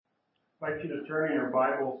I invite you to turn in your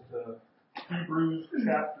Bibles to Hebrews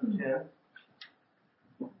chapter 10.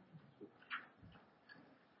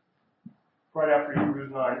 Right after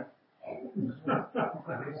Hebrews 9.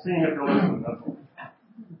 Seeing if you're listening, that's all.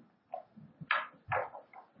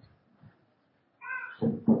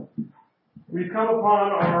 We've come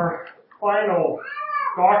upon our final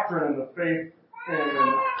doctrine in the faith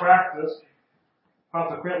and practice.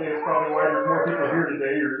 Consequently, it's probably why there's more people here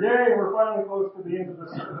today. Or, yay, we're finally close to the end of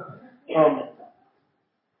this.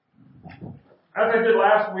 As I did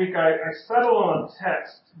last week, I settled on a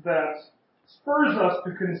text that spurs us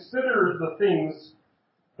to consider the things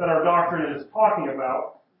that our doctrine is talking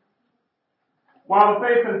about. While the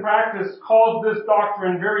faith and practice calls this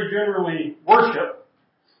doctrine very generally worship,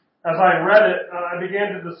 as I read it, I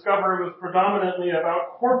began to discover it was predominantly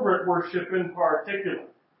about corporate worship in particular.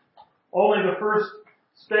 Only the first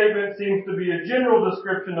statement seems to be a general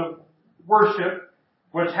description of worship,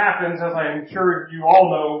 which happens, as I am sure you all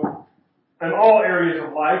know, in all areas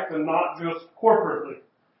of life and not just corporately.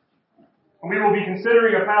 We will be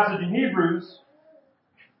considering a passage in Hebrews,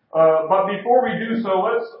 but before we do so,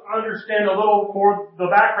 let's understand a little more the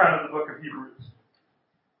background of the book of Hebrews.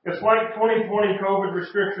 It's like 2020 COVID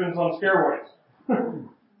restrictions on steroids.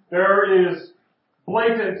 There is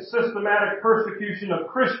blatant systematic persecution of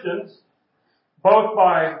Christians, both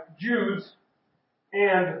by Jews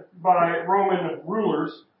and by Roman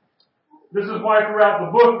rulers. This is why throughout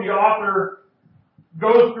the book the author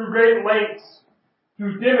goes through great lengths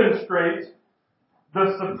to demonstrate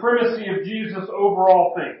the supremacy of Jesus over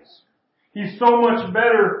all things. He's so much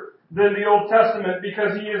better than the Old Testament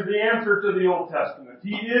because he is the answer to the Old Testament.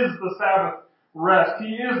 He is the Sabbath rest.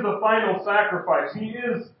 He is the final sacrifice. He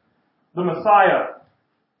is the Messiah.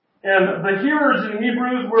 And the hearers in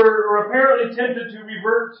Hebrews were apparently tempted to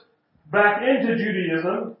revert back into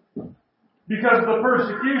Judaism because the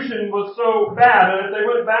persecution was so bad, and if they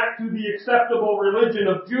went back to the acceptable religion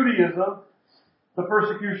of Judaism, the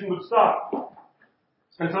persecution would stop.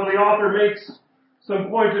 And so the author makes some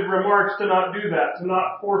pointed remarks to not do that, to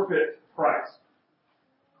not forfeit Christ.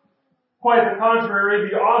 Quite the contrary,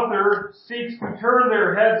 the author seeks to turn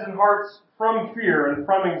their heads and hearts from fear and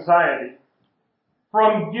from anxiety,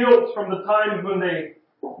 from guilt from the times when they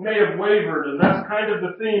may have wavered, and that's kind of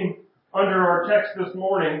the theme under our text this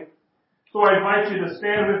morning. So I invite you to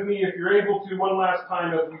stand with me, if you're able to, one last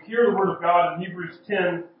time as we hear the Word of God in Hebrews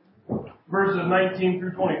 10, verses 19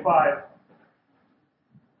 through 25.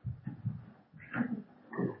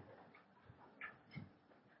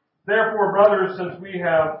 Therefore, brothers, since we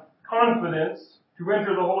have confidence to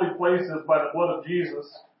enter the holy places by the blood of Jesus,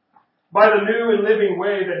 by the new and living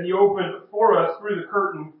way that He opened for us through the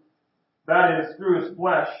curtain, that is, through His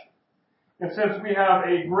flesh, and since we have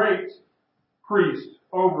a great priest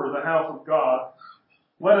over the house of God,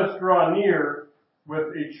 let us draw near with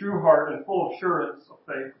a true heart and full assurance of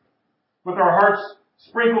faith, with our hearts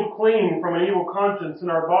sprinkled clean from an evil conscience and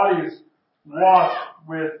our bodies washed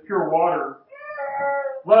with pure water.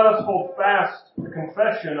 Let us hold fast the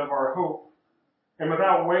confession of our hope, and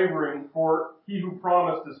without wavering, for He who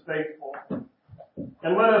promised is faithful.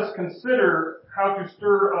 And let us consider how to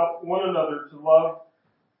stir up one another to love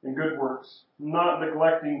and good works, not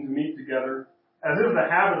neglecting to meet together, as is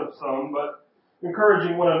the habit of some, but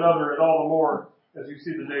encouraging one another, and all the more as you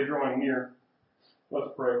see the day drawing near. Let's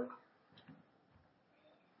pray.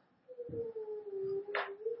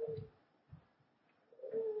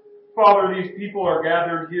 Father, these people are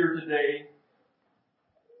gathered here today,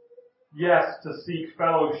 yes, to seek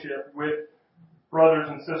fellowship with brothers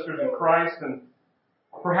and sisters in Christ, and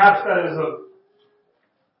perhaps that is of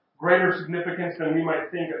greater significance than we might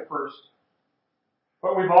think at first.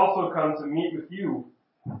 But we've also come to meet with you,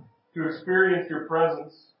 to experience your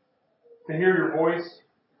presence, to hear your voice.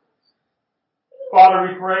 Father,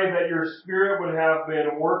 we pray that your Spirit would have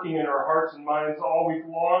been working in our hearts and minds all week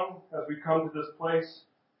long as we come to this place.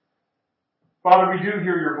 Father, we do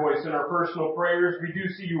hear your voice in our personal prayers. We do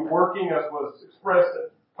see you working, as was expressed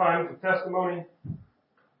at times of testimony.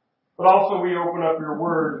 But also we open up your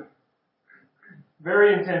word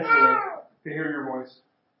very intentionally to hear your voice.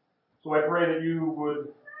 So I pray that you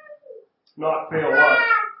would not fail us,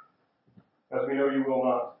 as we know you will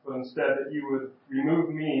not, but instead that you would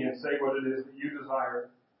remove me and say what it is that you desire.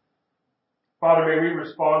 Father, may we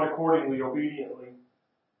respond accordingly, obediently.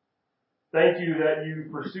 Thank you that you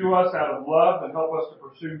pursue us out of love and help us to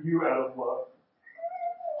pursue you out of love.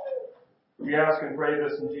 We ask and pray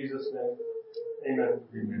this in Jesus' name. Amen.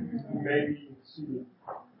 Amen. You may be seated.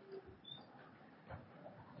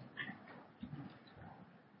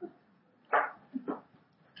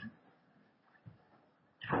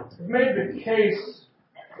 I've made the case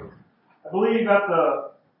believe at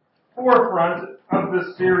the forefront of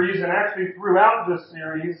this series, and actually throughout this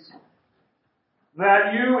series,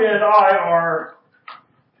 that you and I are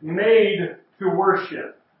made to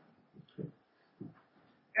worship.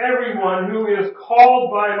 Everyone who is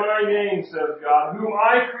called by my name, says God, whom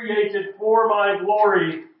I created for my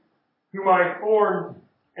glory, whom I formed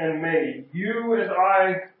and made. You and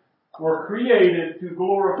I were created to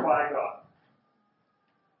glorify God,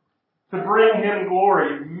 to bring Him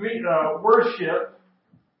glory. Worship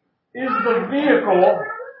is the vehicle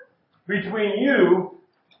between you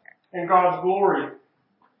and God's glory.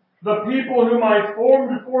 The people whom I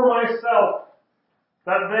formed for myself,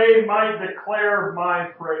 that they might declare my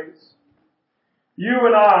praise. You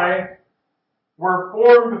and I were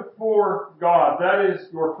formed for God. That is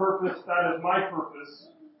your purpose. That is my purpose.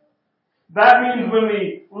 That means when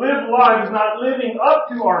we live lives not living up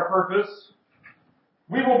to our purpose,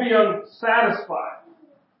 we will be unsatisfied.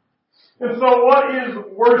 And so what is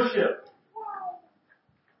worship?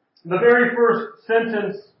 The very first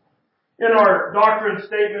sentence in our doctrine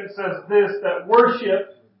statement says this, that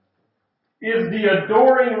worship is the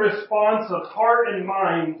adoring response of heart and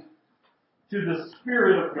mind to the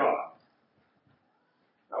Spirit of God.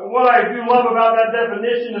 Now, what I do love about that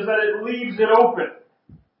definition is that it leaves it open.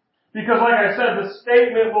 Because like I said, the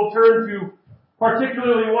statement will turn to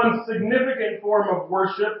particularly one significant form of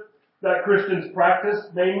worship that Christians practice,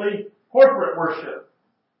 namely corporate worship.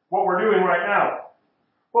 What we're doing right now.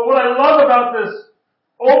 But what I love about this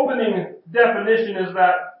opening definition is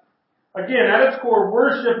that, again, at its core,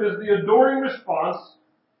 worship is the adoring response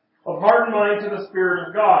of heart and mind to the Spirit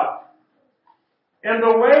of God. And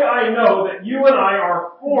the way I know that you and I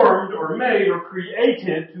are formed or made or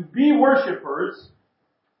created to be worshipers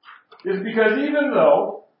is because even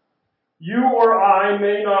though you or I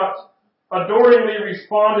may not adoringly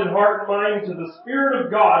respond in heart and mind to the Spirit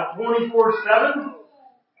of God 24/7,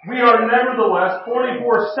 we are nevertheless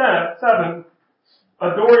 24/7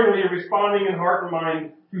 adoringly responding in heart and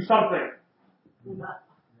mind to something.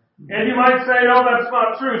 And you might say, no, that's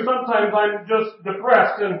not true. Sometimes I'm just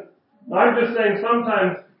depressed. And I'm just saying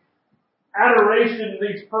sometimes adoration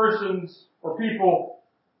leads persons or people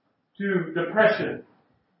to depression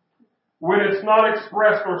when it's not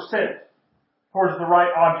expressed or sent towards the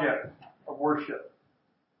right object of worship.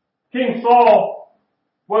 King Saul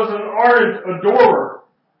was an ardent adorer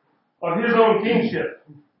of his own kingship.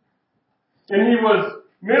 And he was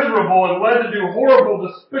miserable and led to do horrible,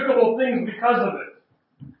 despicable things because of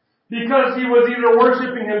it. Because he was either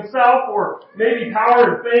worshiping himself or maybe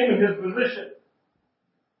power and fame in his position.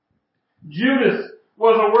 Judas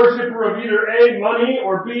was a worshiper of either A, money,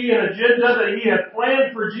 or B, an agenda that he had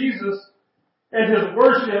planned for Jesus, and his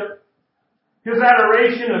worship, his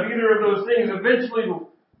adoration of either of those things eventually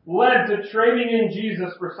led to trading in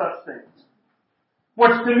Jesus for such things.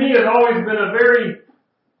 Which to me has always been a very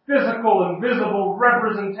physical and visible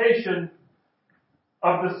representation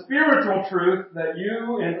of the spiritual truth that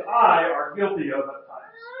you and I are guilty of at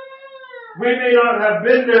times. We may not have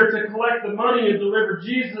been there to collect the money and deliver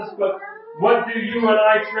Jesus, but what do you and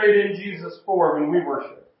I trade in Jesus for when we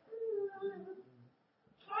worship?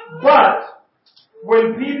 But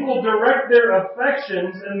when people direct their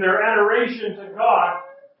affections and their adoration to God,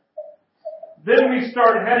 then we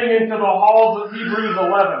start heading into the halls of Hebrews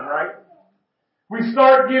 11, right? We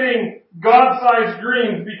start getting God-sized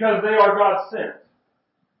dreams because they are God sent.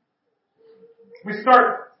 We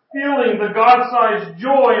start feeling the God-sized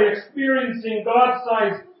joy and experiencing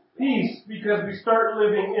God-sized peace because we start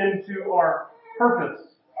living into our purpose.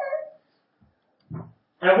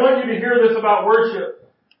 I want you to hear this about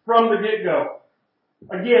worship from the get-go.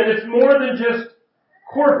 Again, it's more than just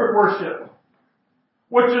corporate worship,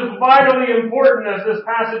 which is vitally important as this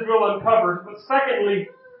passage will uncover. But secondly,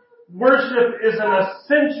 worship is an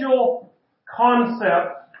essential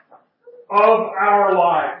concept of our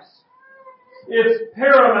lives. It's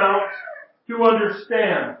paramount to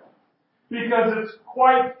understand because it's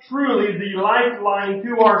quite truly the lifeline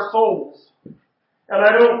to our souls. And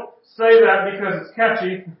I don't say that because it's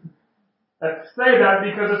catchy. I say that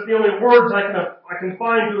because it's the only words I can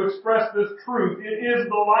find to express this truth. It is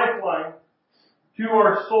the lifeline to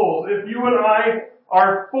our souls. If you and I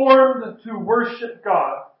are formed to worship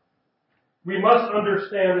God, we must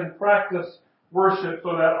understand and practice worship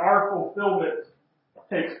so that our fulfillment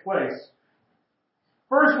takes place.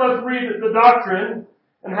 First, let's read the doctrine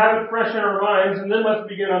and have it fresh in our minds, and then let's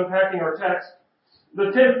begin unpacking our text.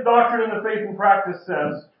 The 10th doctrine in the faith and practice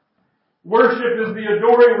says, worship is the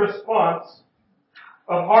adoring response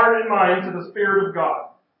of heart and mind to the Spirit of God.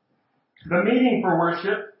 The meaning for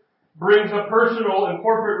worship brings a personal and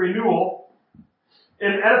corporate renewal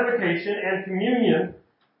in edification and communion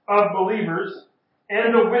of believers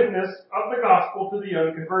and a witness of the gospel to the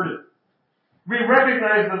unconverted. We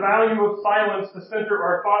recognize the value of silence to center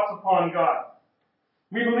our thoughts upon God.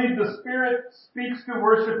 We believe the Spirit speaks to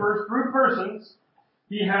worshipers through persons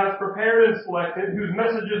He has prepared and selected, whose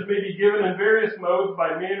messages may be given in various modes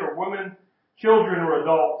by men or women, children or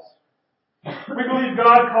adults. We believe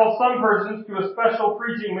God calls some persons to a special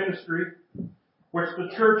preaching ministry, which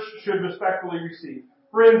the church should respectfully receive.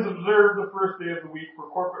 Friends, observe the first day of the week for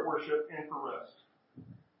corporate worship and for rest.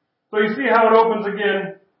 So you see how it opens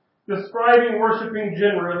again, describing worshiping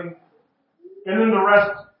generally, and then the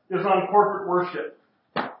rest is on corporate worship.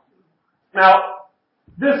 Now,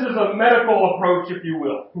 this is a medical approach, if you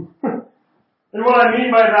will. And what I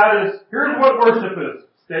mean by that is, here's what worship is,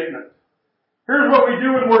 statement. Here's what we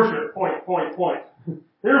do in worship, point.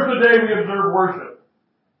 Here's the day we observe worship.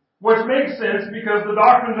 Which makes sense because the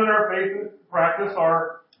doctrines in our faith and practice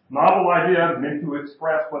are novel ideas meant to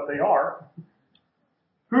express what they are.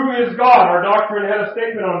 Who is God? Our doctrine had a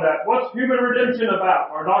statement on that. What's human redemption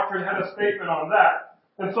about? Our doctrine had a statement on that.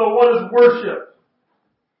 And so what is worship?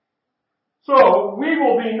 So we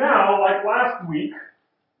will be now, like last week,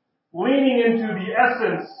 leaning into the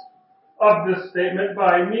essence of this statement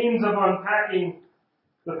by means of unpacking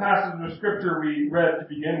the passage of Scripture we read to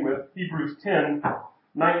begin with, Hebrews 10,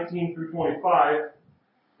 19 through 25.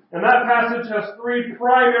 And that passage has three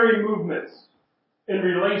primary movements in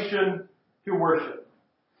relation to worship.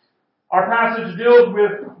 Our passage deals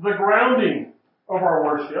with the grounding of our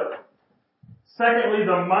worship. Secondly,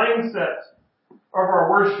 the mindset of our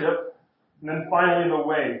worship. And then finally, the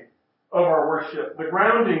way of our worship. The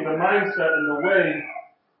grounding, the mindset, and the way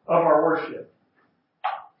of our worship.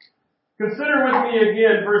 Consider with me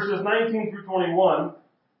again verses 19 through 21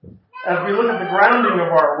 as we look at the grounding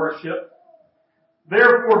of our worship.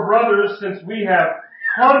 Therefore, brothers, since we have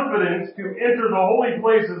confidence to enter the holy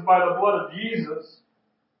places by the blood of Jesus,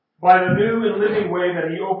 by the new and living way that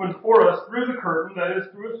He opened for us through the curtain, that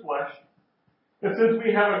is, through His flesh, and since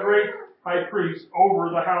we have a great high priest over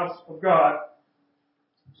the house of God.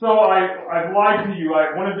 So I've lied to you.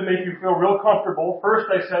 I wanted to make you feel real comfortable. First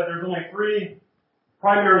I said there's only three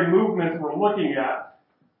primary movements we're looking at.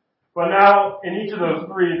 But now in each of those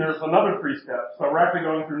three there's another three steps. So we're actually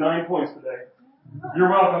going through 9 points today. You're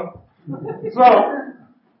welcome. So,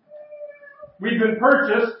 we've been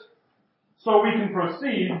purchased so we can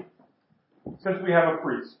proceed since we have a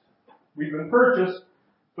priest. We've been purchased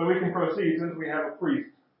so we can proceed since we have a priest.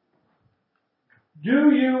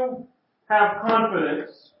 Do you have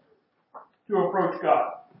confidence to approach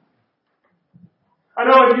God? I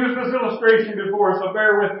know I've used this illustration before, so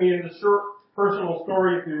bear with me in the short personal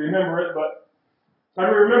story if you remember it, but I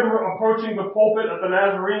remember approaching the pulpit at the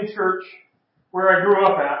Nazarene church where I grew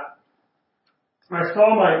up at. I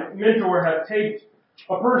saw my mentor had taped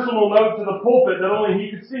a personal note to the pulpit that only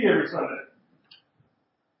he could see every Sunday.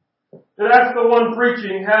 It asked the one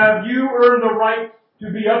preaching, have you earned the right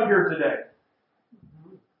to be up here today?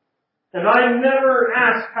 And I never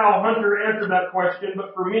asked how Hunter answered that question,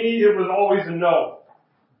 but for me it was always a no.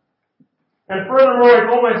 And furthermore,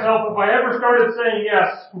 I told myself if I ever started saying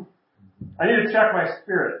yes, I need to check my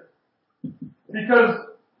spirit. Because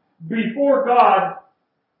before God,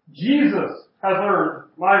 Jesus has earned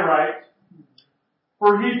my right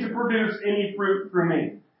for He to produce any fruit through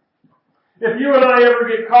me. If you and I ever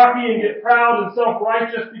get cocky and get proud and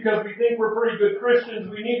self-righteous because we think we're pretty good Christians,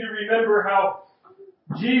 we need to remember how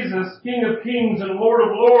Jesus, King of Kings and Lord of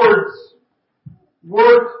Lords,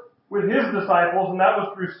 worked with His disciples, and that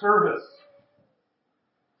was through service.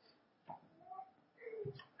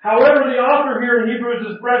 However, the author here in Hebrews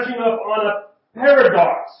is brushing up on a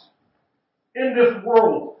paradox in this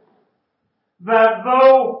world. That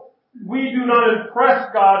though we do not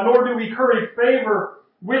impress God, nor do we curry favor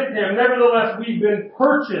with Him, nevertheless we've been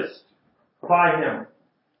purchased by Him.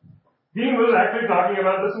 Dean was actually talking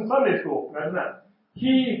about this in Sunday school. Imagine that.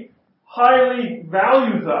 He highly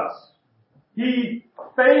values us. He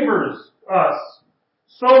favors us.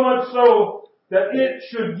 So much so that it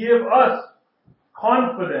should give us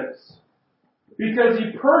confidence. Because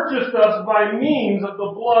He purchased us by means of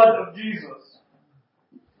the blood of Jesus.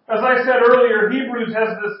 As I said earlier, Hebrews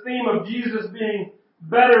has this theme of Jesus being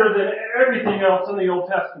better than everything else in the Old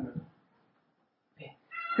Testament.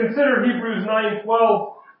 Consider Hebrews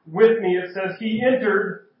 9:12 with me. It says, He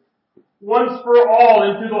entered once for all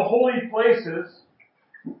into the holy places.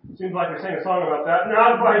 Seems like I sang a song about that.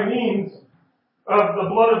 Not by means of the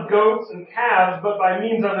blood of goats and calves, but by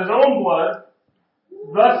means of His own blood,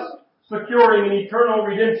 thus securing an eternal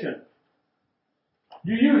redemption.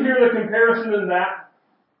 Do you hear the comparison in that?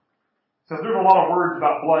 Says there's a lot of words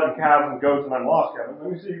about blood and calves and goats, and I'm lost, Kevin.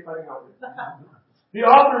 Let me see if I can help you. The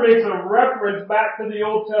author makes a reference back to the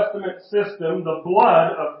Old Testament system, the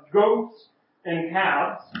blood of goats and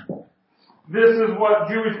calves. This is what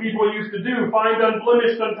Jewish people used to do. Find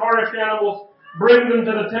unblemished, untarnished animals, bring them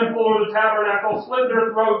to the temple or the tabernacle, slit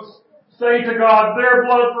their throats, say to God, their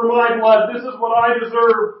blood for my blood, this is what I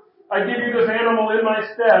deserve. I give you this animal in my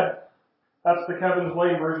stead. That's the Kevin's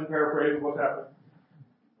Lane version paraphrase of what's happening.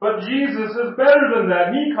 But Jesus is better than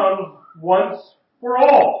that. He comes once for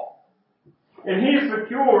all. And He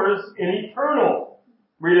secures an eternal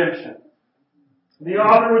redemption. The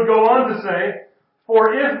author would go on to say,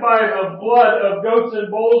 for if by the blood of goats and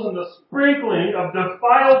bulls and the sprinkling of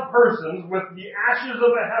defiled persons with the ashes of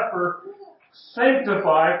a heifer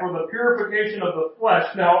sanctify for the purification of the flesh.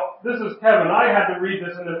 Now, this is Kevin. I had to read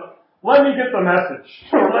this and then, let me get the message.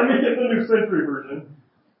 Or let me get the New Century Version.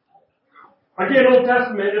 Again, Old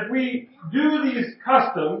Testament, if we do these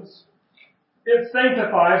customs, it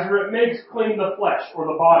sanctifies or it makes clean the flesh or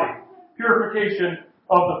the body. Purification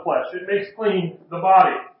of the flesh. It makes clean the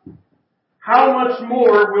body. How much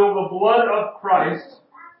more will the blood of Christ,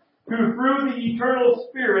 who through the eternal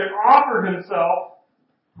Spirit offered Himself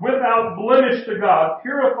without blemish to God,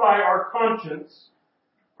 purify our conscience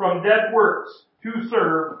from dead works to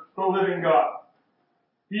serve the living God?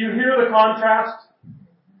 Do you hear the contrast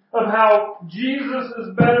of how Jesus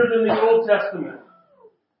is better than the Old Testament?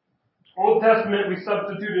 Old Testament, we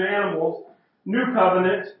substituted animals. New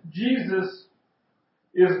Covenant, Jesus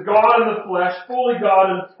is God in the flesh, fully God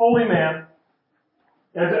and fully man.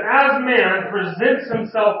 And as man presents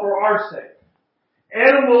Himself for our sake.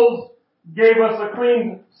 Animals gave us a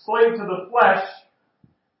clean slate to the flesh.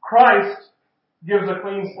 Christ gives a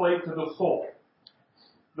clean slate to the soul,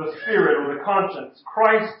 the spirit or the conscience.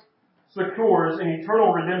 Christ secures an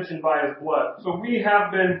eternal redemption by His blood. So we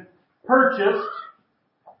have been purchased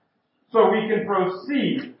so we can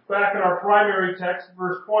proceed, back in our primary text,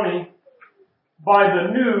 verse 20, by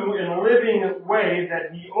the new and living way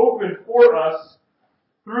that He opened for us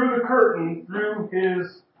through the curtain, through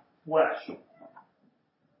His flesh.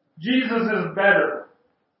 Jesus is better.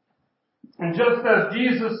 And just as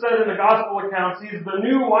Jesus said in the gospel accounts, He's the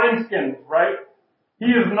new wineskin, right? He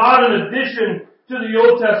is not an addition to the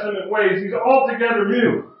Old Testament ways. He's altogether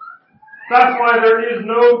new. That's why there is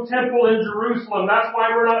no temple in Jerusalem. That's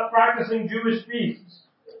why we're not practicing Jewish feasts.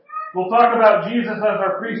 We'll talk about Jesus as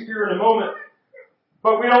our priest here in a moment.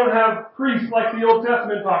 But we don't have priests like the Old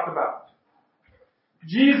Testament talked about.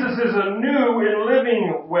 Jesus is a new and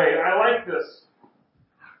living way. I like this.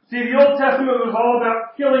 See, the Old Testament was all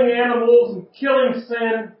about killing animals and killing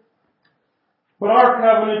sin. But our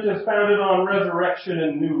covenant is founded on resurrection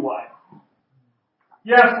and new life.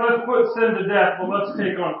 Yes, let's put sin to death, but let's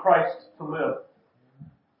take on Christ to live.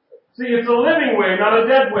 See, it's a living way, not a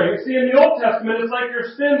dead way. See, in the Old Testament, it's like your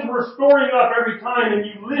sins were storing up every time and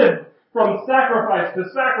you lived from sacrifice to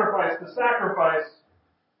sacrifice to sacrifice.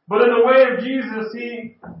 But in the way of Jesus,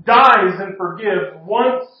 He dies and forgives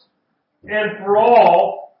once and for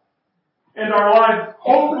all. And our lives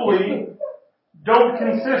hopefully don't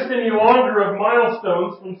consist any longer of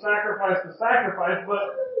milestones from sacrifice to sacrifice, but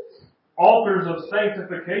altars of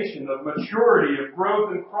sanctification, of maturity, of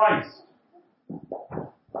growth in Christ.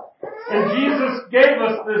 And Jesus gave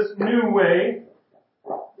us this new way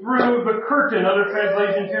through the curtain. Other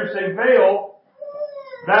translations here say veil.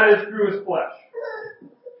 That is through His flesh.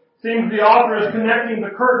 Seems the author is connecting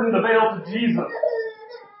the curtain, the veil, to Jesus.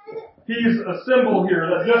 He's a symbol here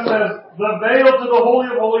that just as the veil to the Holy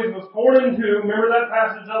of Holies was torn in two. Remember that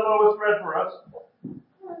passage that Lois read for us?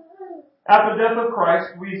 At the death of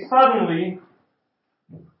Christ, we suddenly,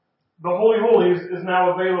 the Holy of Holies is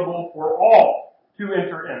now available for all to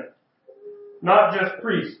enter in. Not just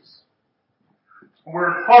priests.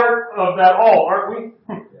 We're part of that all, aren't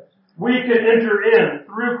we? We can enter in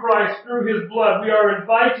through Christ, through His blood. We are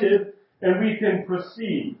invited and we can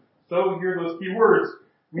proceed. So hear those key words.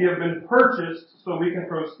 We have been purchased so we can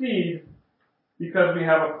proceed because we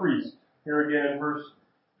have a priest. Here again in verse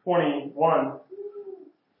 21.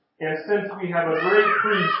 And since we have a great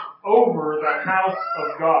priest over the house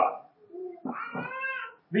of God.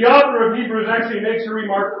 The author of Hebrews actually makes a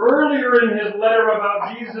remark earlier in his letter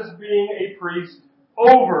about Jesus being a priest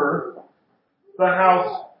over the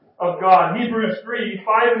house of God. Hebrews 3,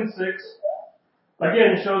 5 and 6,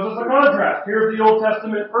 again, shows us a contrast. Here's the Old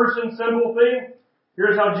Testament person symbol thing.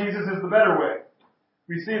 Here's how Jesus is the better way.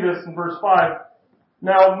 We see this in verse 5.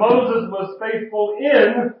 Now Moses was faithful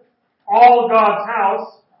in all God's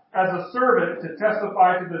house as a servant to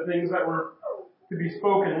testify to the things that were to be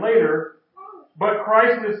spoken later. But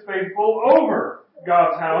Christ is faithful over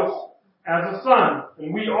God's house as a son,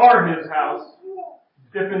 and we are his house,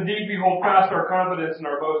 if indeed we hold fast our confidence and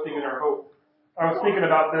our boasting and our hope. I was thinking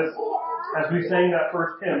about this as we sang that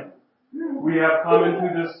first hymn. We have come into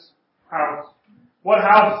this house. What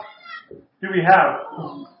house do we have?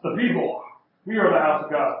 The people. We are the house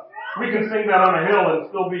of God. We can sing that on a hill and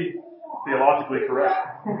still be theologically correct.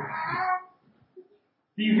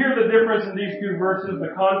 Do you hear the difference in these two verses,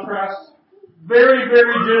 the contrast? Very,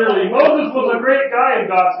 very generally, Moses was a great guy in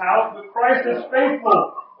God's house, but Christ is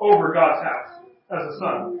faithful over God's house as a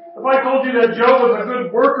son. If I told you that Joe was a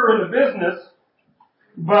good worker in the business,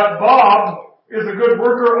 but Bob is a good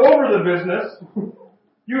worker over the business,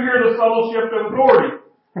 you hear the subtle shift of authority.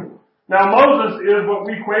 Now Moses is what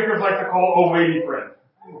we Quakers like to call a weighty friend.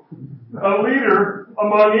 A leader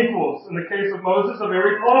among equals. In the case of Moses, a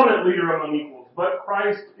very prominent leader among equals. But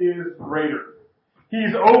Christ is greater.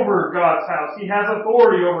 He's over God's house. He has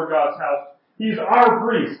authority over God's house. He's our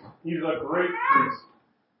priest. He's a great priest.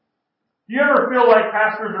 Do you ever feel like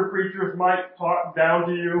pastors or preachers might talk down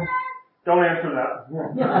to you? Don't answer that.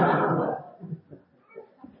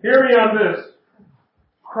 Hear me on this.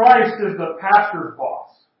 Christ is the pastor's boss.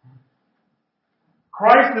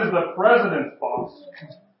 Christ is the president's boss.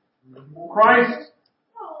 Christ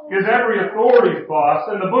is every authority's boss,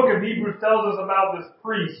 and the book of Hebrews tells us about this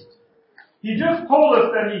priest. He just told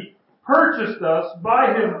us that he purchased us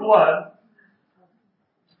by his blood.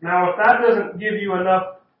 Now, if that doesn't give you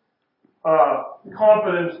enough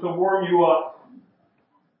confidence to warm you up,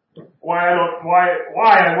 why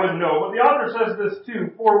I wouldn't know. But the author says this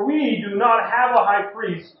too: for we do not have a high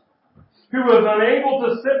priest who is unable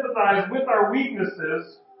to sympathize with our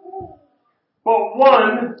weaknesses, but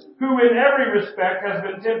one who in every respect has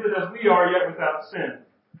been tempted as we are, yet without sin.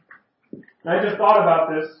 And I just thought about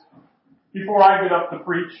this before I get up to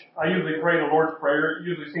preach. I usually pray the Lord's Prayer. It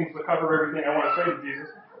usually seems to cover everything I want to say to Jesus.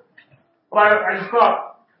 But I just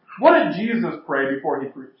thought, what did Jesus pray before he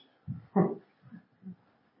preached?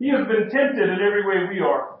 He has been tempted in every way we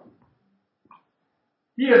are.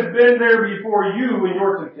 He has been there before you in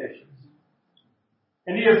your temptations.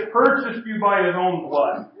 And he has purchased you by his own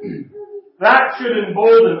blood. That should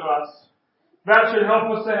embolden us. That should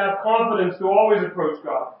help us to have confidence to always approach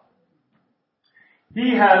God.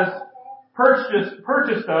 He has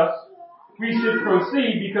purchased us. We should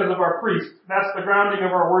proceed because of our priest. That's the grounding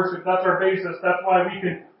of our worship. That's our basis. That's why we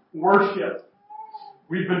can worship.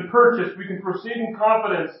 We've been purchased. We can proceed in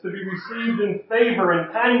confidence to be received in favor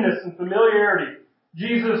and kindness and familiarity.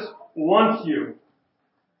 Jesus wants you.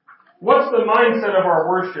 What's the mindset of our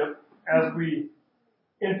worship as we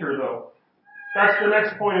enter, though? That's the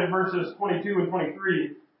next point in verses 22 and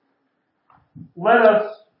 23. Let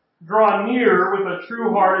us draw near with a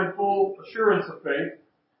true heart and full assurance of faith,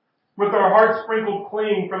 with our hearts sprinkled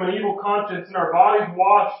clean from an evil conscience and our bodies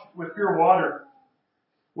washed with pure water.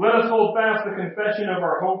 Let us hold fast the confession of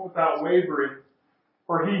our hope without wavering,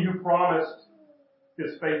 for he who promised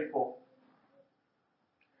is faithful.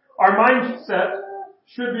 Our mindset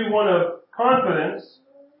should be one of confidence,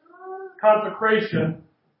 consecration,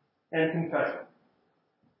 and confession.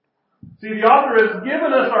 See, the author has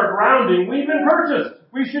given us our grounding. We've been purchased.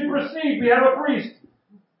 We should proceed. We have a priest.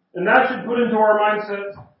 And that should put into our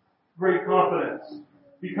mindset great confidence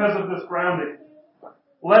because of this grounding.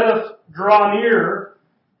 Let us draw near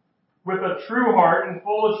with a true heart and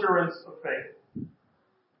full assurance of faith.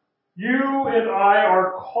 You and I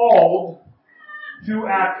are called to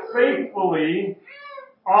act faithfully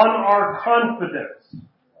on our confidence.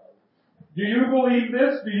 Do you believe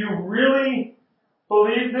this? Do you really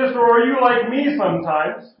believe this? Or are you like me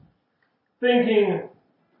sometimes, thinking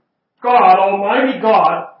God, Almighty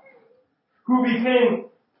God, who became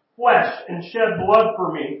flesh and shed blood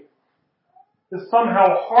for me, is somehow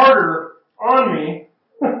harder on me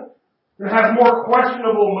and has more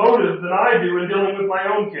questionable motives than I do in dealing with my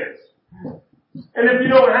own kids? And if you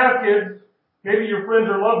don't have kids, maybe your friends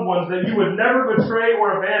or loved ones that you would never betray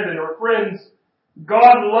or abandon, or friends,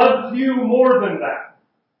 God loves you more than that.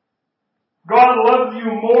 God loves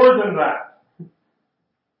you more than that.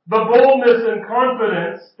 The boldness and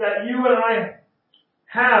confidence that you and I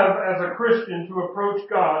have as a Christian to approach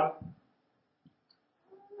God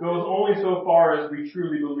goes only so far as we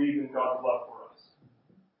truly believe in God's love for us.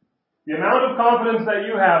 The amount of confidence that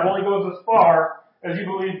you have only goes as far as you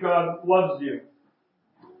believe God loves you.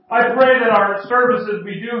 I pray that our services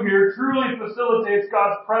we do here truly facilitates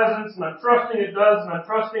God's presence, and I'm trusting it does, and I'm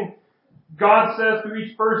trusting God says to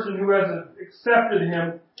each person who has accepted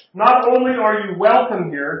Him, not only are you welcome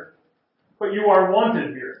here, but you are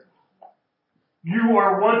wanted here. You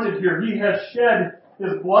are wanted here. He has shed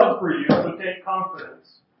His blood for you, so take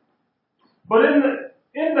confidence. But in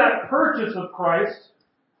in that purchase of Christ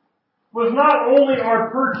was not only our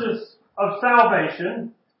purchase of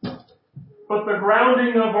salvation, but the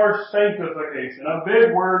grounding of our sanctification, a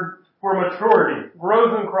big word for maturity,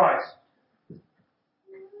 growth in Christ.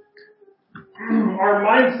 Our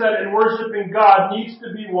mindset in worshiping God needs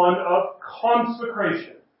to be one of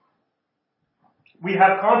consecration. We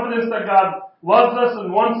have confidence that God loves us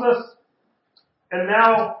and wants us, and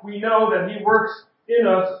now we know that He works in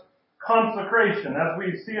us consecration, as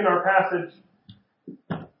we see in our passage,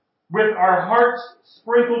 with our hearts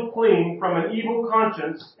sprinkled clean from an evil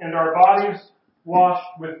conscience and our bodies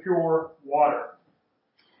washed with pure water.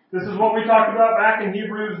 This is what we talked about back in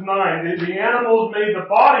Hebrews 9. The animals made the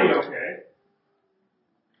body okay.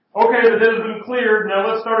 Okay, the debt has been cleared. Now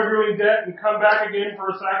let's start accruing debt and come back again for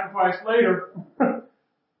a sacrifice later.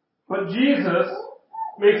 But Jesus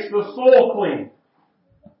makes the soul clean.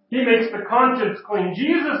 He makes the conscience clean.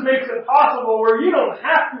 Jesus makes it possible where you don't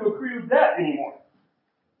have to accrue debt anymore.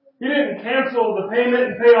 He didn't cancel the payment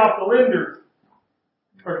and pay off the lender.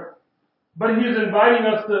 But He's inviting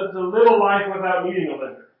us to live a life without needing a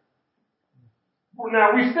lender.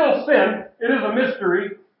 Now, we still sin. It is a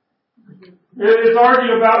mystery. It's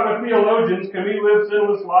argued about with theologians. Can we live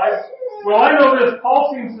sinless lives? Well, I know this.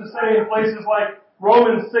 Paul seems to say in places like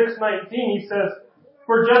Romans 6:19, he says,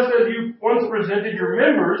 "For just as you once presented your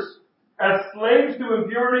members as slaves to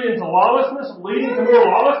impurity and to lawlessness, leading to more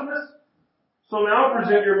lawlessness, so now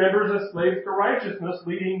present your members as slaves to righteousness,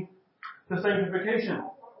 leading to sanctification."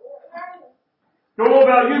 Don't know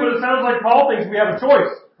about you, but it sounds like Paul thinks we have a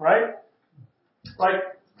choice, right?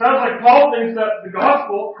 Sounds like Paul thinks that the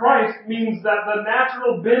gospel, Christ, means that the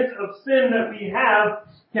natural bent of sin that we have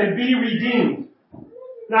can be redeemed.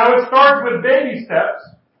 Now it starts with baby steps,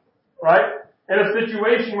 right? In a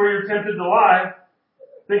situation where you're tempted to lie,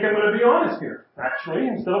 think I'm going to be honest here, actually,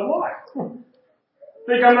 instead of lie.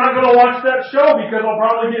 Think I'm not going to watch that show because I'll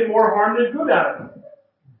probably get more harm than good out of it.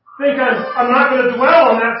 Think I'm not going to dwell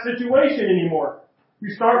on that situation anymore. We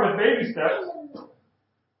start with baby steps.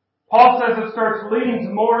 Paul says it starts leading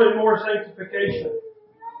to more and more sanctification.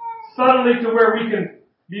 Suddenly to where we can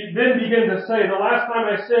then begin to say, the last time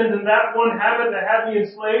I sinned and that one habit that had me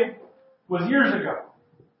enslaved was years ago.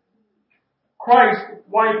 Christ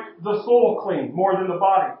wiped the soul clean more than the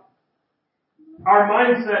body. Our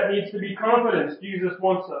mindset needs to be confidence. Jesus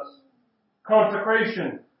wants us.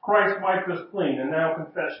 Consecration. Christ wiped us clean. And now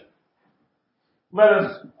confession. Let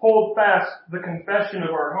us hold fast the confession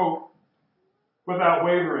of our hope without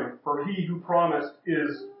wavering, for He who promised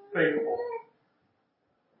is faithful.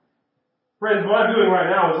 Friends, what I'm doing right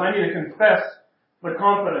now is I need to confess the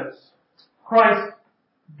confidence. Christ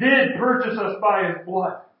did purchase us by His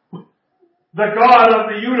blood. The God of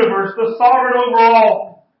the universe, the sovereign over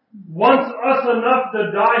all, wants us enough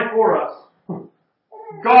to die for us.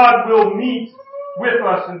 God will meet with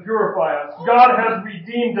us and purify us. God has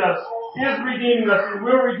redeemed us, is redeeming us, and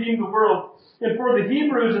will redeem the world. And for the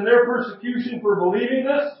Hebrews in their persecution for believing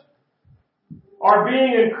this, are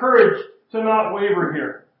being encouraged to not waver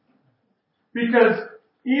here. Because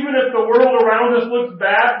even if the world around us looks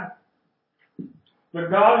bad, the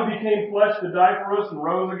God who became flesh to die for us and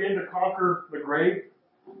rose again to conquer the grave,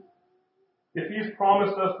 if He's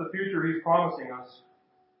promised us the future He's promising us,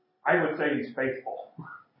 I would say He's faithful.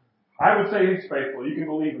 I would say He's faithful. You can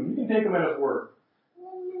believe Him. You can take Him at His word.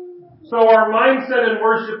 So our mindset in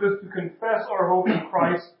worship is to confess our hope in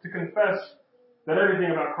Christ, to confess that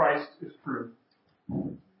everything about Christ is true.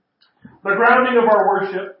 The grounding of our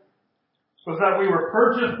worship was that we were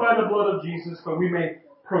purchased by the blood of Jesus so we may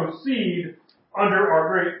proceed under our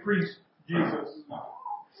great priest, Jesus.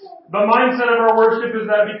 The mindset of our worship is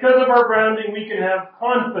that because of our grounding, we can have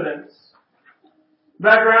confidence.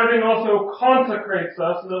 That grounding also consecrates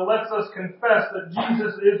us and it lets us confess that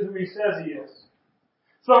Jesus is who He says He is.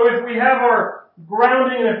 So if we have our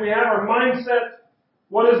grounding and if we have our mindset,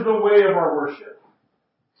 what is the way of our worship?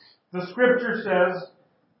 The Scripture says,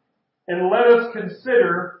 "And let us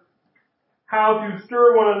consider how to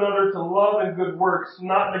stir one another to love and good works,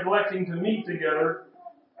 not neglecting to meet together,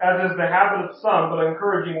 as is the habit of some, but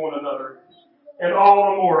encouraging one another, and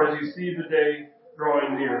all the more as you see the day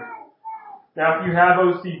drawing near." Now, if you have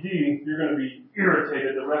OCD, you're going to be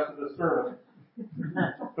irritated the rest of the sermon.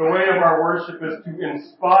 The way of our worship is to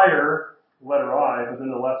inspire, letter I, but then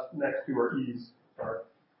the next two are E's. Sorry.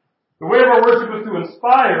 The way of our worship is to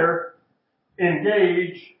inspire,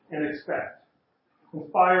 engage, and expect.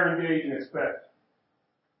 Inspire, engage, and expect.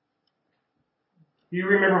 Do you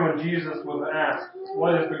remember when Jesus was asked,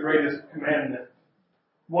 what is the greatest commandment?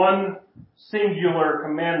 One singular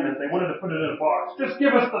commandment. They wanted to put it in a box. Just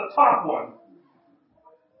give us the top one.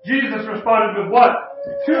 Jesus responded with what?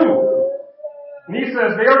 Two. And he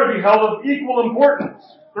says they are to be held of equal importance.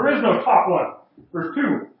 There is no top one. There's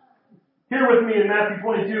two. Here with me in Matthew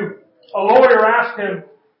 22, a lawyer asked him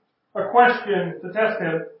a question to test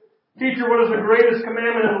him. Teacher, what is the greatest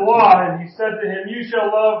commandment in the law? And he said to him, you shall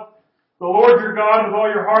love the Lord your God with all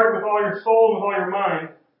your heart, with all your soul, and with all your mind.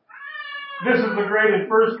 This is the great and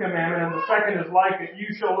first commandment, and the second is like it. You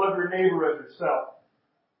shall love your neighbor as yourself.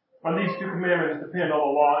 On these two commandments depend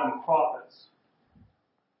all the law and the prophets.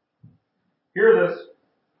 Hear this.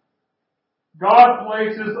 God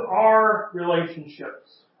places our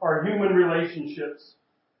relationships, our human relationships,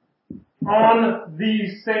 on the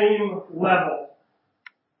same level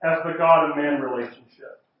as the God and man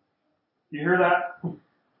relationship. You hear that?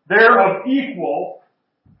 They're of equal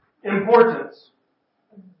importance.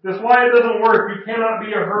 That's why it doesn't work. You cannot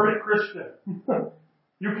be a hermit Christian.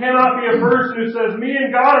 You cannot be a person who says, me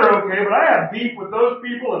and God are okay, but I have beef with those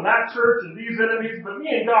people in that church and these enemies, but me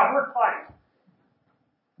and God, we're tight.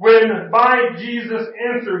 When by Jesus'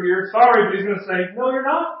 answer here, sorry, but he's going to say, no, you're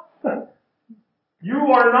not. You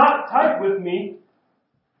are not tight with me.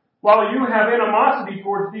 While you have animosity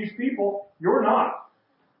towards these people, you're not.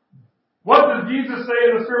 What does Jesus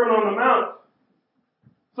say in the Sermon on the Mount?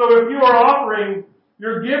 So if you are offering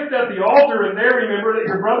your gift at the altar and there remember that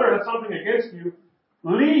your brother has something against you,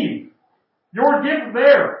 leave your gift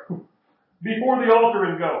there before the altar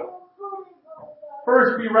and go.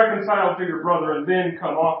 First be reconciled to your brother and then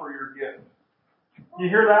come offer your gift. You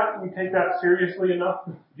hear that? We take that seriously enough?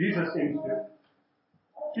 Jesus seems to.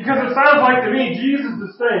 Because it sounds like to me, Jesus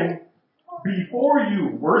is saying, before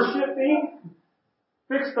you worship me,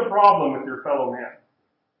 fix the problem with your fellow man.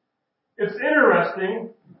 It's interesting.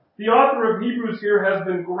 The author of Hebrews here has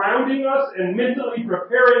been grounding us and mentally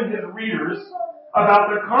preparing his readers about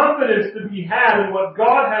the confidence to be had in what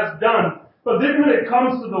God has done. But then when it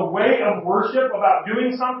comes to the way of worship, about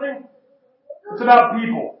doing something, it's about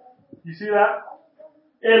people. You see that?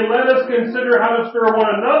 And let us consider how to stir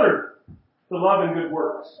one another to love and good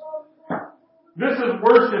works. This is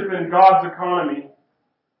worship in God's economy,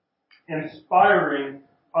 inspiring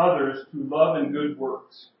others to love and good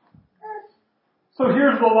works. So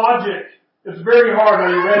here's the logic. It's very hard. Are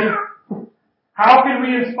you ready? How can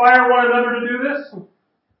we inspire one another to do this?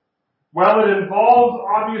 Well, it involves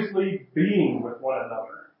obviously being with one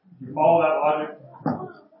another. You follow that logic?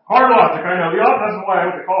 Hard logic, I know. That's why I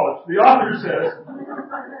went to college. The author says,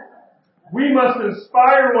 we must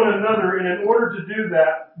inspire one another, and in order to do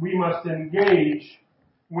that, we must engage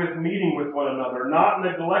with meeting with one another, not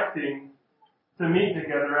neglecting to meet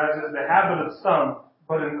together as is the habit of some,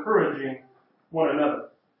 but encouraging one another.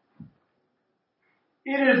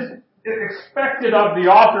 It is expected of the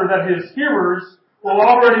author that his hearers will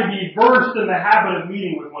already be versed in the habit of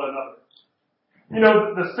meeting with one another. You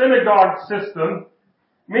know, the synagogue system,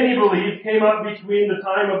 many believe, came up between the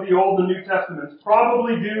time of the Old and New Testaments,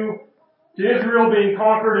 probably due to Israel being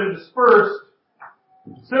conquered and dispersed.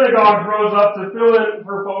 Synagogues rose up to fill in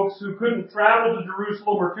for folks who couldn't travel to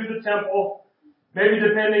Jerusalem or to the temple, maybe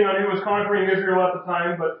depending on who was conquering Israel at the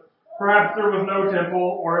time, but perhaps there was no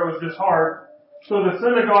temple or it was just hard. So the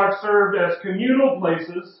synagogue served as communal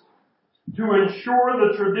places to ensure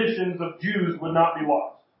the traditions of Jews would not be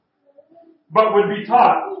lost, but would be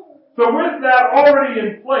taught. So with that already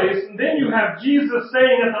in place, and then you have Jesus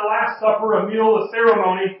saying at the Last Supper, a meal, a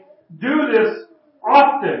ceremony, do this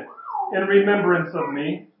often in remembrance of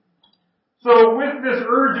me. So with this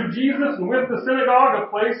urge of Jesus and with the synagogue, a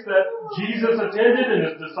place that Jesus attended and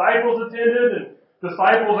his disciples attended and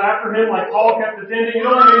disciples after him like Paul kept attending, it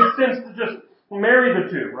only made sense to just marry the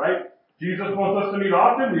two, right? Jesus wants us to meet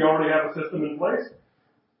often. We already have a system in place.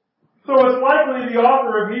 So it's likely the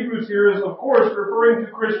author of Hebrews here is, of course, referring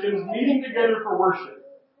to Christians meeting together for worship.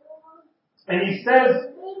 And he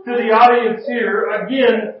says to the audience here,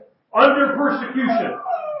 again, under persecution,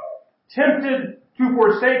 tempted to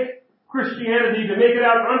forsake Christianity, to make it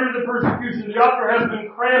out under the persecution, the author has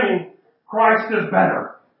been cramming Christ is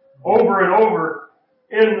better over and over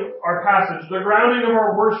in our passage. The grounding of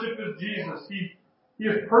our worship is Jesus. He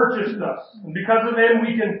has purchased us. And because of him,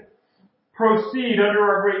 we can proceed under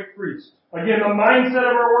our great priest. Again, the mindset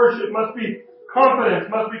of our worship must be confidence,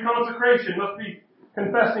 must be consecration, must be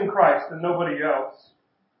confessing Christ and nobody else.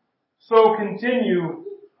 So continue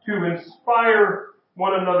to inspire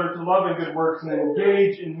one another to love and good works and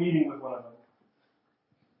engage in meeting with one another.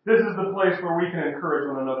 This is the place where we can encourage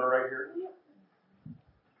one another right here.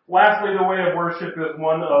 Lastly, the way of worship is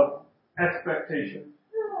one of expectation.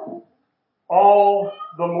 All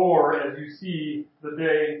the more as you see the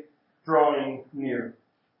day drawing near.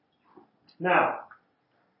 Now,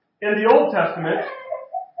 in the Old Testament,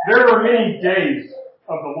 there were many days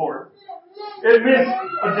It meant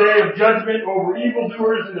a day of judgment over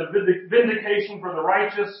evildoers and a vindication for the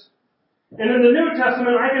righteous. And in the New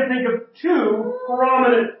Testament, I can think of two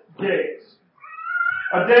prominent days.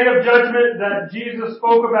 A day of judgment that Jesus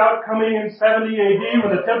spoke about coming in 70 AD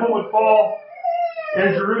when the temple would fall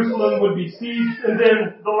and Jerusalem would be sieged, and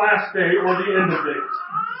then the last day or the end of days.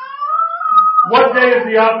 What day is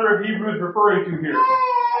the author of Hebrews referring to here?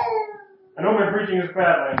 I know my preaching is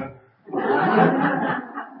bad, Landon.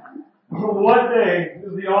 What day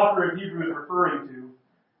is the author of Hebrews referring to?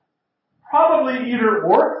 Probably either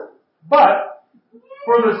or, but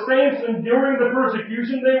for the saints enduring the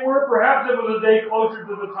persecution they were, perhaps it was a day closer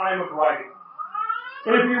to the time of writing.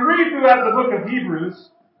 And if you read throughout the book of Hebrews,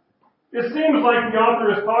 it seems like the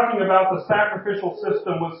author is talking about the sacrificial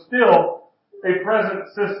system was still a present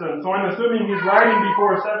system. So I'm assuming he's writing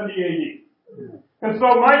before 70 AD. And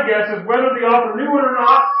so my guess is whether the author knew it or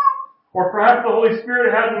not, or perhaps the Holy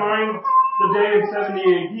Spirit had in mind the day in 70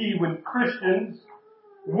 AD when Christians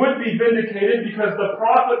would be vindicated because the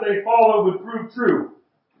prophet they followed would prove true.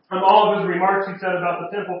 From all of his remarks he said about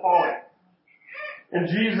the temple falling.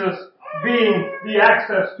 And Jesus being the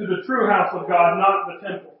access to the true house of God, not the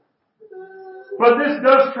temple. But this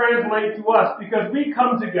does translate to us because we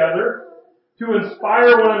come together to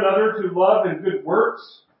inspire one another to love and good works.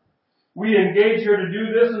 We engage here to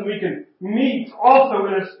do this, and we can meet also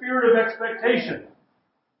in a spirit of expectation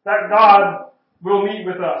that God will meet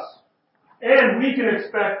with us. And we can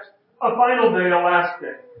expect a final day, a last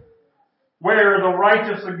day, where the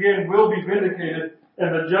righteous again will be vindicated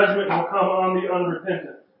and the judgment will come on the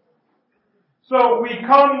unrepentant. So we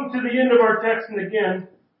come to the end of our text, and again,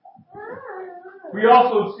 we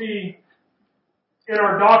also see in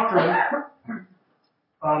our doctrine,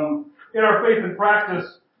 in our faith and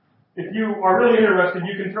practice, if you are really interested,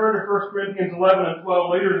 you can turn to 1 Corinthians 11 and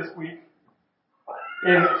 12 later this week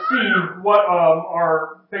and see what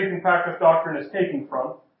our faith and practice doctrine is taken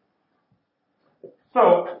from.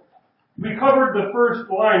 So, we covered the first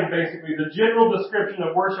line, basically, the general description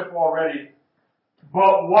of worship already,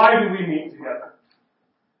 but why do we meet together?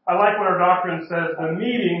 I like what our doctrine says. The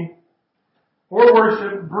meeting for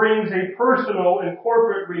worship brings a personal and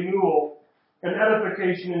corporate renewal, an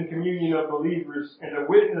edification and communion of believers, and a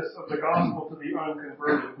witness of the gospel to the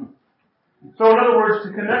unconverted. So in other words,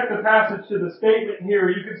 to connect the passage to the statement here,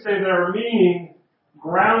 you could say that our meaning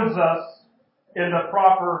grounds us in the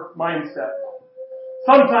proper mindset.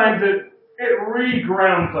 Sometimes it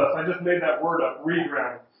re-grounds us. I just made that word up,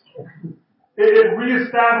 re-grounds. It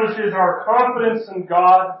reestablishes our confidence in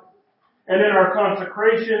God and in our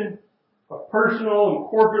consecration, of personal and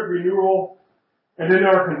corporate renewal, and in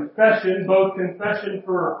our confession, both confession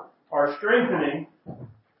for our strengthening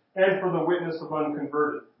and for the witness of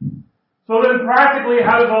unconverted. So then practically,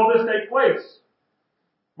 how does all this take place?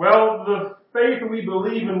 Well, the faith we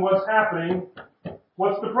believe in what's happening,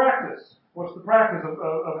 what's the practice? What's the practice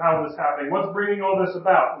of how this is happening? What's bringing all this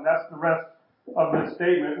about? And that's the rest of this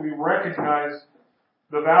statement. We recognize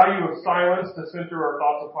the value of silence to center our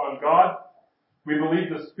thoughts upon God. We believe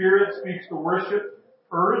the Spirit speaks to worshipers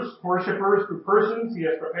through persons He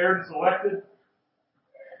has prepared and selected,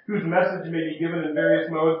 whose message may be given in various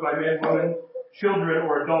modes by men, women, children,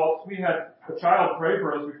 or adults. We had a child pray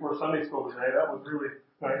for us before Sunday school today. That was really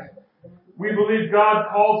nice. We believe God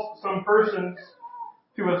calls some persons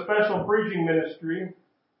to a special preaching ministry,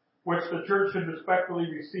 which the church should respectfully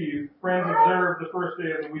receive. Friends, observe the first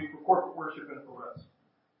day of the week for corporate worship and for rest.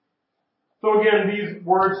 So again, these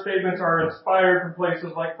word statements are inspired from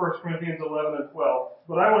places like 1 Corinthians 11 and 12.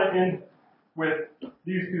 But I want to end with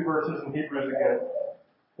these two verses in Hebrews again.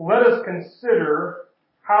 Let us consider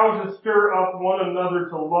how to stir up one another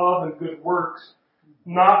to love and good works,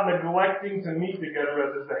 not neglecting to meet together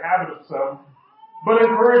as is the habit of some, but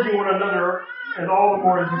encouraging one another, and all the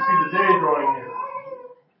more as you see the day drawing near.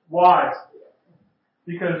 Why?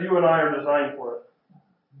 Because you and I are designed for it.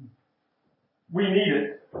 We need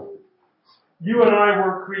it. You and I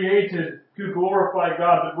were created to glorify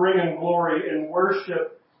God, to bring Him glory, and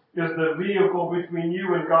worship is the vehicle between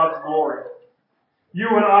you and God's glory. You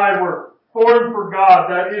and I were formed for God.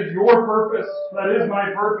 That is your purpose. That is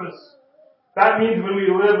my purpose. That means when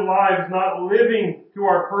we live lives not living to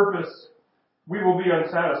our purpose, we will be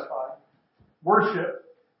unsatisfied. Worship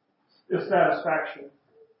is satisfaction.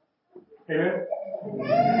 Amen?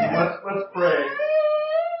 Let's pray.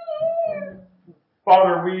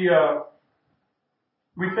 Father, we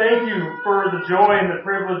thank you for the joy and the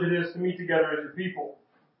privilege it is to meet together as your people.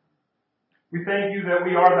 We thank you that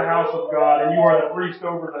we are the house of God and you are the priest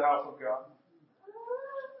over the house of God.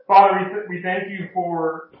 Father, we thank you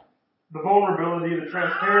for the vulnerability, the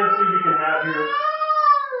transparency we can have here.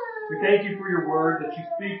 We thank you for your word, that you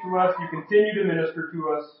speak to us, you continue to minister to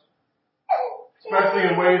us, especially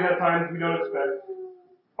in ways at times we don't expect.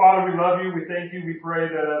 Father, we love you. We thank you. We pray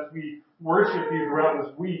that as we worship you throughout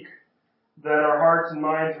this week, that our hearts and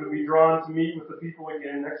minds would be drawn to meet with the people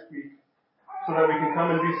again next week, so that we can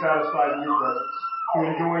come and be satisfied in your presence, to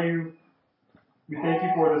enjoy you. We thank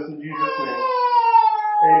you for this in Jesus' name.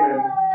 Amen.